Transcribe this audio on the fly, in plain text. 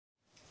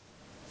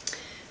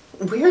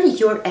Where do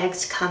your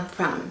eggs come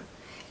from?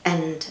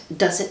 And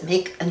does it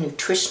make a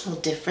nutritional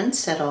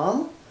difference at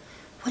all?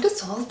 What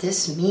does all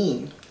this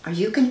mean? Are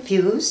you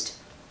confused?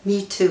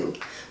 Me too.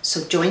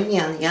 So join me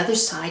on the other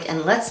side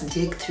and let's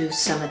dig through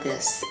some of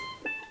this.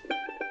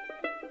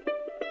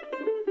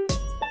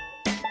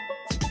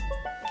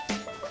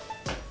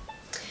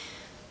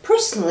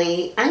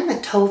 Personally, I'm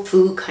a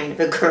tofu kind of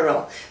a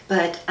girl,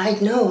 but I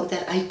know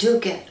that I do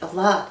get a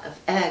lot of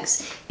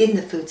eggs in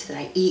the foods that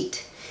I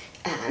eat.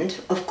 And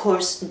of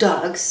course,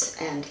 dogs,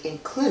 and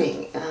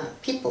including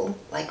people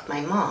like my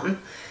mom,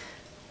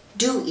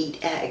 do eat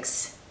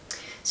eggs.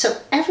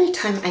 So every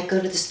time I go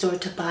to the store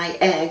to buy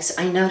eggs,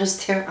 I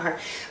notice there are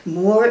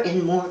more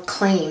and more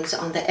claims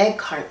on the egg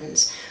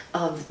cartons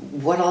of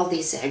what all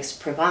these eggs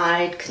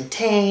provide,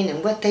 contain,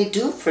 and what they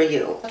do for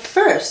you. But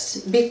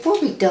first, before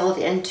we delve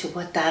into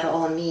what that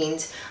all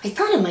means, I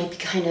thought it might be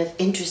kind of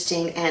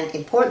interesting and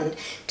important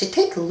to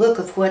take a look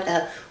at what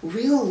a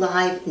real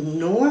live,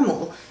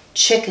 normal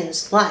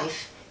chicken's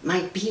life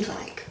might be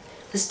like.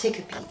 Let's take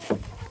a peek.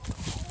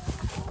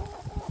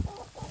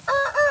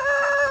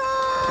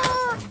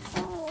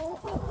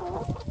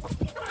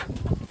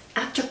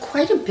 After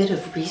quite a bit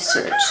of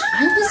research,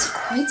 I was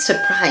quite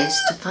surprised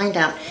to find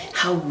out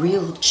how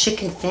real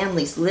chicken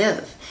families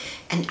live.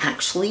 And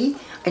actually,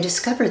 I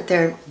discovered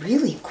they're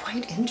really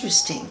quite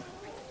interesting.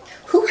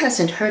 Who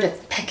hasn't heard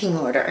of pecking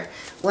order?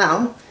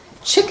 Well,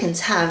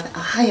 chickens have a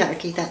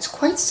hierarchy that's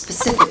quite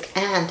specific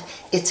and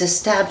it's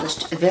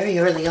established very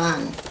early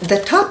on.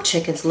 The top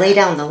chickens lay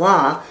down the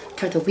law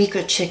for the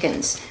weaker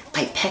chickens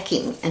by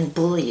pecking and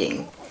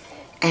bullying.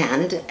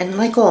 And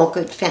like all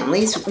good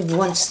families,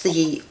 once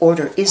the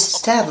order is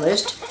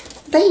established,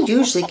 they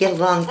usually get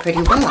along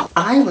pretty well.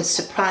 I was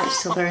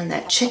surprised to learn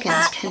that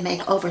chickens can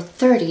make over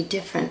 30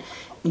 different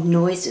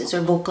noises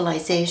or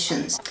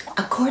vocalizations.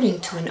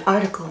 According to an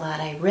article that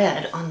I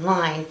read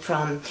online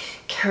from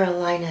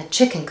Carolina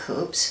Chicken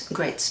Coops,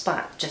 great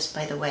spot, just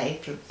by the way,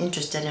 if you're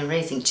interested in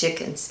raising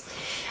chickens,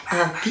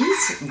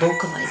 these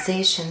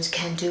vocalizations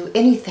can do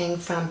anything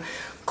from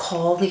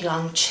call the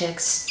young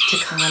chicks to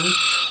come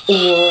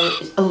or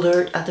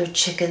alert other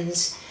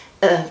chickens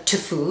to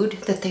food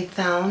that they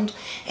found,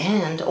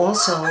 and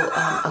also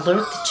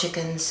alert the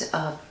chickens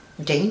of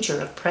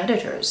danger of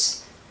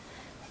predators.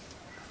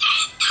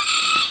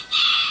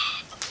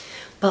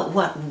 But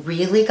what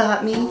really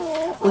got me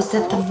was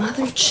that the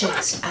mother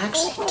chicks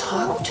actually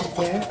talk to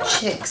their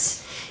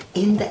chicks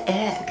in the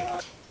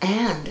egg,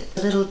 and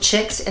the little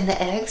chicks in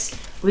the eggs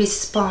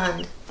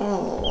respond.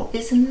 Oh,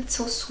 isn't it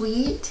so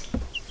sweet?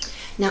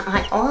 Now,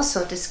 I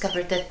also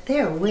discovered that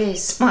they're way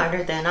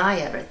smarter than I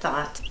ever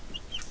thought.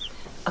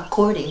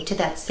 According to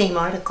that same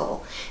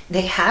article,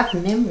 they have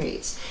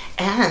memories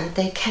and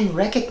they can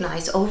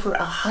recognize over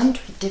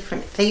 100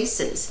 different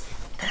faces.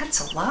 That's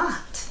a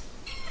lot.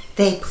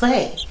 They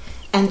play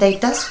and they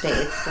dust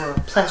bathe for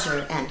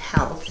pleasure and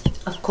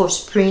health. Of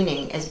course,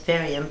 preening is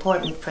very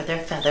important for their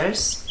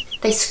feathers.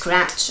 They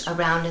scratch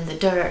around in the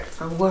dirt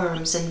for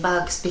worms and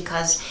bugs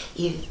because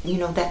you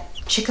know that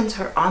chickens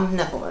are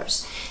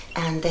omnivores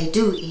and they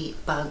do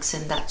eat bugs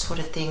and that sort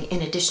of thing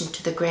in addition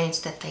to the grains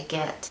that they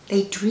get.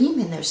 They dream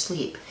in their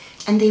sleep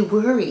and they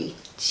worry.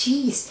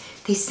 Geez,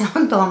 they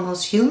sound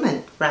almost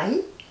human,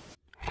 right?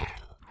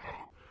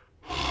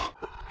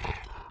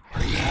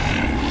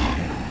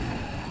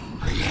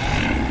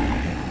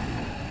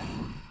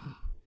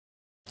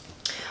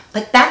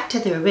 But back to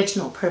the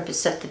original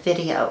purpose of the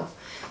video.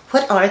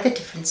 What are the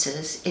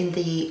differences in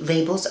the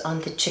labels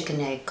on the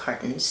chicken egg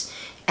cartons,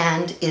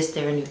 and is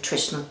there a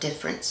nutritional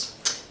difference?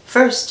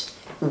 First,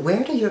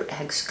 where do your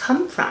eggs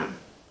come from?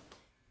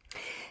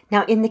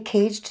 Now, in the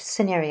caged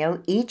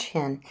scenario, each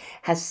hen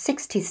has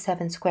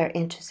 67 square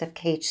inches of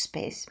cage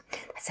space.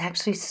 That's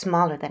actually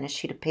smaller than a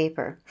sheet of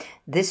paper.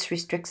 This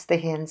restricts the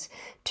hens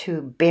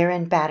to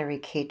barren battery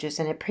cages,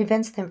 and it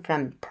prevents them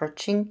from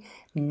perching,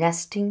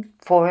 nesting,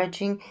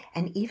 foraging,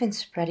 and even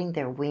spreading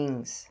their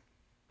wings.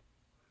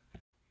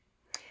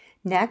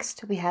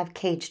 Next, we have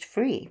caged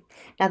free.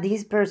 Now,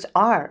 these birds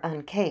are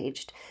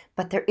uncaged,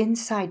 but they're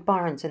inside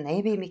barns and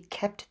they may be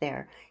kept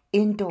there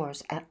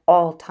indoors at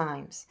all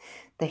times.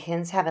 The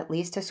hens have at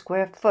least a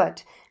square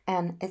foot,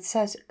 and it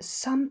says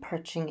some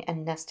perching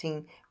and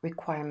nesting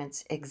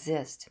requirements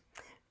exist.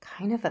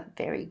 Kind of a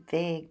very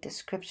vague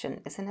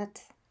description, isn't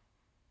it?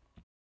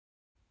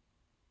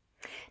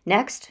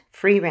 Next,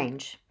 free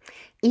range.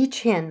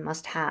 Each hen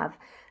must have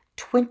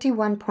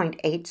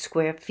 21.8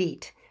 square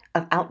feet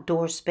of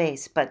outdoor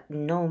space, but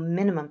no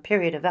minimum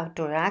period of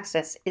outdoor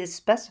access is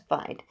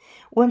specified.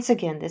 Once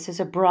again, this is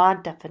a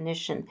broad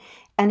definition,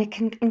 and it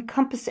can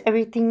encompass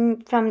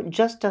everything from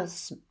just a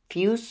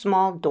few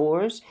small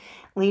doors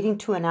leading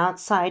to an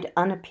outside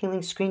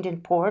unappealing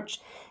screened-in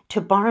porch to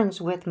barns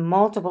with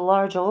multiple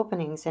large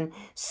openings and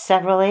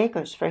several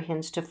acres for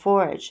hens to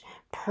forage,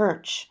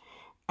 perch,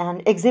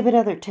 and exhibit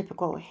other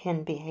typical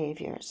hen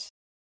behaviors.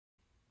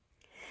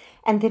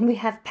 And then we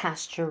have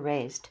pasture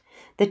raised.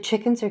 The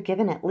chickens are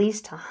given at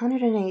least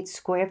 108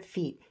 square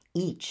feet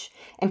each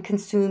and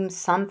consume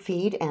some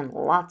feed and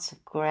lots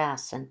of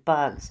grass and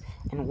bugs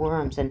and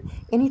worms and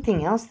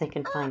anything else they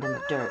can find in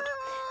the dirt.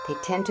 They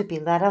tend to be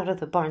let out of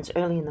the barns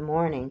early in the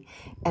morning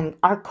and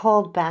are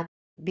called back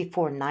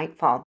before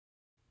nightfall.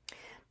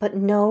 But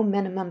no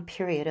minimum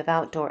period of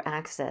outdoor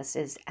access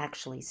is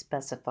actually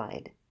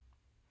specified.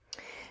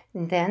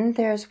 And then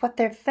there's what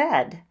they're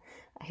fed.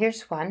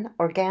 Here's one,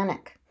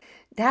 organic.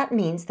 That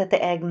means that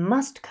the egg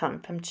must come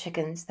from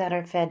chickens that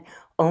are fed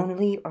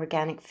only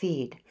organic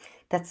feed.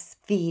 That's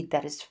feed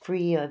that is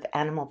free of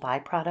animal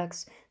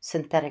byproducts,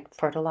 synthetic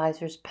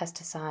fertilizers,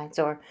 pesticides,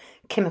 or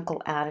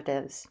chemical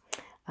additives.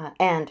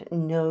 And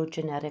no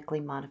genetically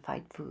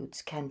modified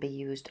foods can be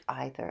used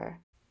either.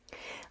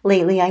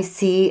 Lately, I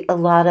see a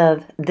lot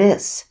of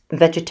this,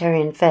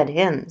 vegetarian-fed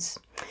hens.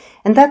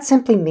 And that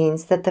simply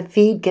means that the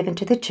feed given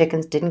to the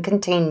chickens didn't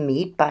contain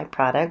meat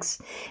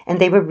byproducts, and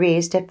they were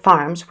raised at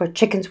farms where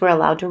chickens were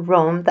allowed to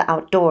roam the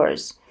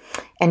outdoors.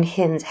 And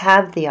hens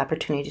have the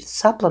opportunity to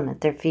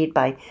supplement their feed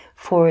by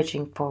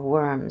foraging for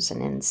worms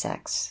and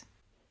insects.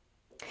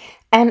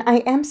 And I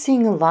am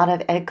seeing a lot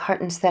of egg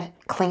cartons that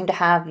claim to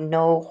have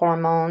no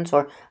hormones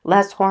or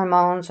less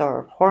hormones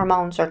or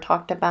hormones are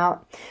talked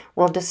about.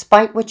 Well,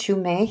 despite what you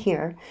may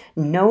hear,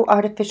 no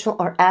artificial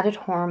or added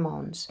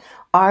hormones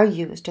are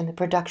used in the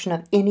production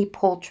of any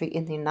poultry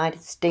in the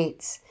United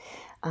States.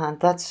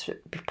 That's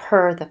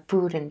per the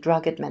Food and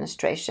Drug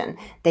Administration.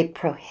 They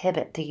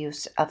prohibit the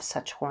use of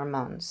such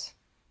hormones.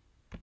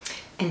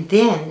 And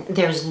then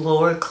there's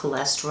lower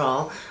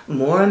cholesterol,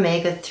 more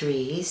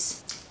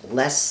omega-3s,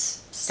 less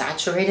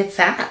saturated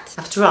fat.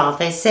 After all,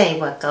 they say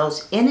what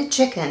goes in a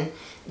chicken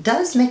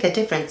does make a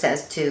difference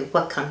as to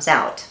what comes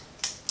out.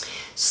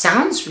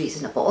 Sounds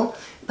reasonable,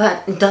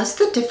 but does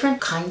the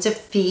different kinds of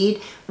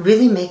feed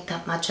really make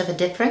that much of a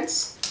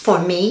difference? For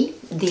me,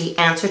 the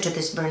answer to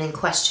this burning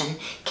question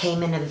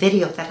came in a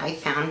video that I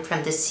found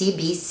from the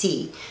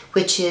CBC,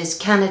 which is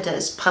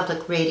Canada's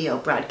public radio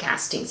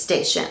broadcasting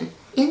station.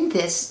 In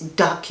this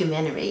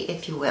documentary,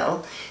 if you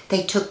will,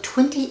 they took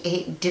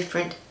 28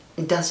 different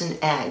dozen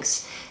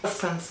eggs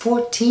from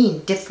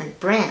 14 different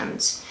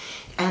brands,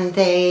 and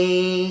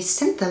they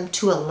sent them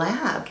to a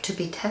lab to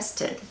be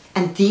tested.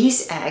 And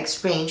these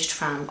eggs ranged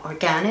from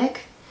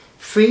organic,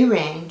 free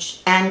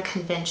range, and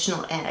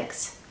conventional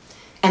eggs.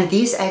 And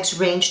these eggs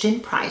ranged in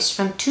price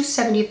from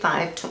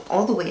 $2.75 to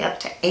all the way up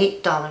to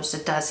 $8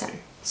 a dozen.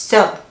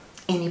 So,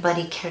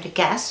 anybody care to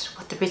guess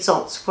what the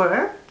results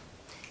were?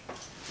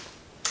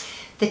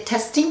 The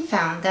testing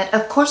found that,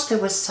 of course, there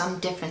was some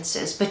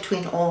differences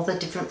between all the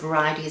different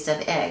varieties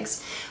of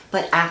eggs,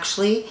 but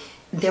actually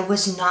there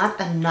was not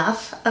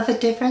enough of a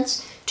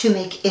difference to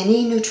make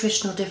any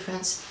nutritional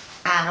difference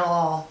at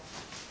all.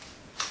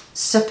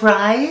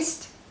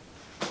 Surprised?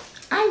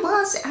 I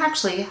was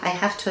actually, I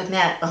have to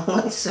admit, a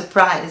little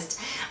surprised.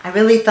 I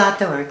really thought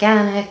the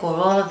organic or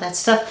all of that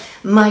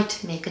stuff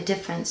might make a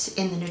difference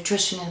in the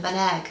nutrition of an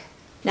egg.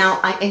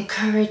 Now, I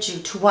encourage you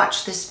to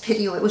watch this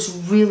video. It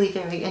was really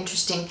very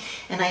interesting,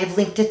 and I have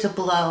linked it to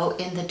below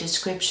in the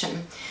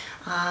description.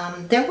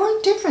 There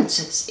were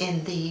differences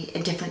in the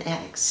different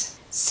eggs.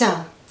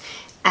 So,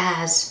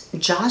 as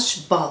Josh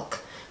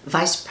Bulk,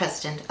 Vice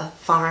President of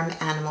Farm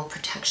Animal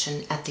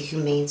Protection at the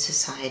Humane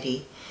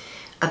Society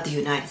of the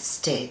United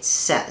States,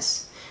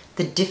 says,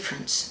 the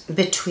difference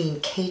between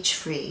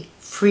cage-free,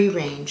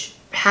 free-range,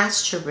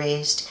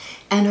 pasture-raised,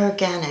 and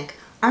organic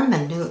are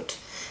minute.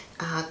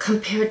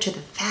 Compared to the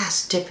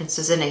vast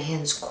differences in a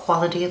hen's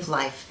quality of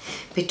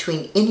life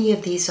between any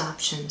of these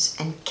options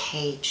and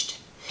caged.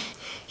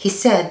 He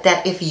said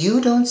that if you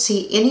don't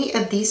see any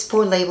of these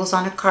 4 labels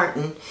on a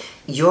carton,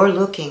 you're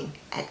looking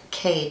at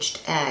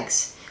caged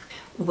eggs,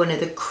 one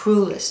of the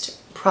cruelest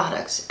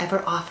products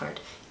ever offered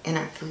in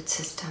our food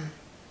system.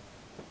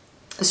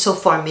 So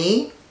for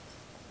me,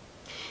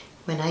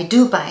 when I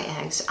do buy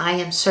eggs, I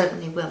am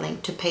certainly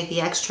willing to pay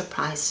the extra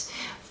price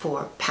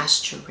for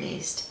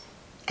pasture-raised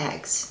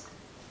eggs.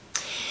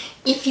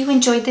 If you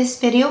enjoyed this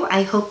video,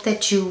 I hope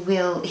that you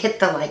will hit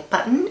the like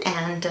button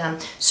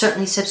and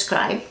certainly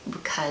subscribe,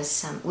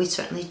 because we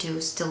certainly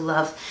do still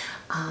love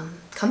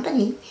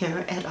company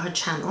here at our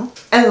channel.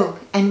 Oh,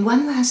 and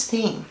one last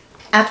thing.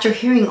 After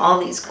hearing all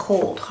these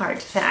cold,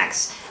 hard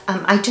facts,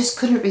 I just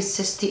couldn't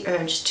resist the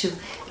urge to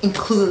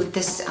include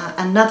this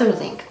another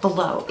link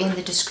below in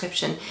the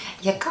description.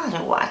 You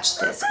gotta watch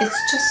this.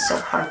 It's just so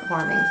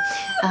heartwarming.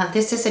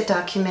 This is a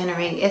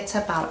documentary. It's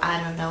about,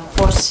 I don't know,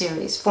 4 in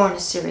a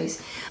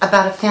series,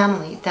 about a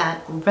family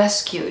that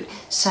rescued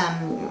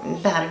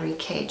some battery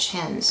cage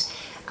hens.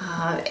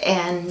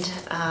 They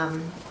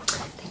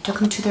took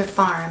them to their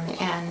farm,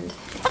 and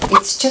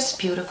it's just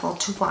beautiful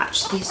to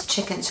watch these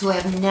chickens who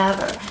have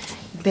never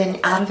been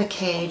out of a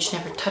cage,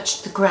 never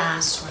touched the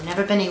grass, or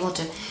never been able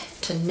to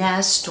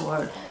nest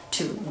or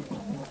to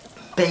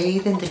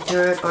bathe in the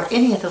dirt or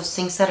any of those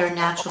things that are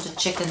natural to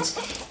chickens,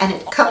 and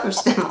it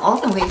covers them all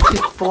the way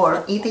through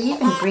 4. They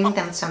even bring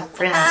them some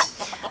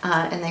friends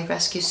and they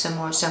rescue some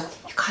more. So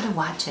you gotta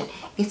watch it.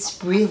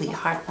 It's really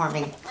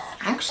heartwarming.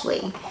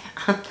 Actually,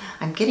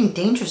 I'm getting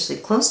dangerously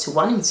close to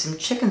wanting some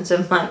chickens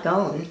of my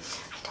own.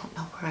 I don't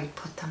don't know where I'd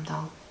put them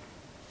though.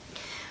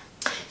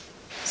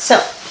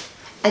 So,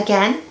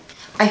 again,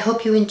 I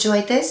hope you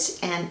enjoyed this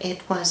and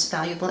it was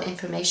valuable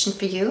information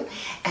for you.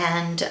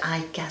 And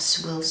I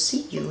guess we'll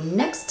see you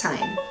next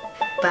time.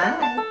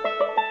 Bye.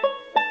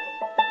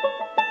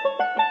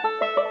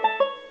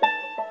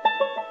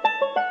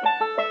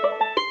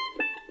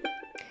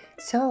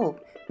 So,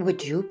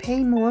 would you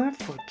pay more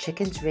for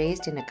chickens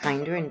raised in a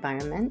kinder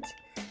environment?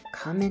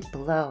 Comment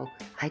below.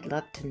 I'd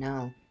love to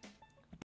know.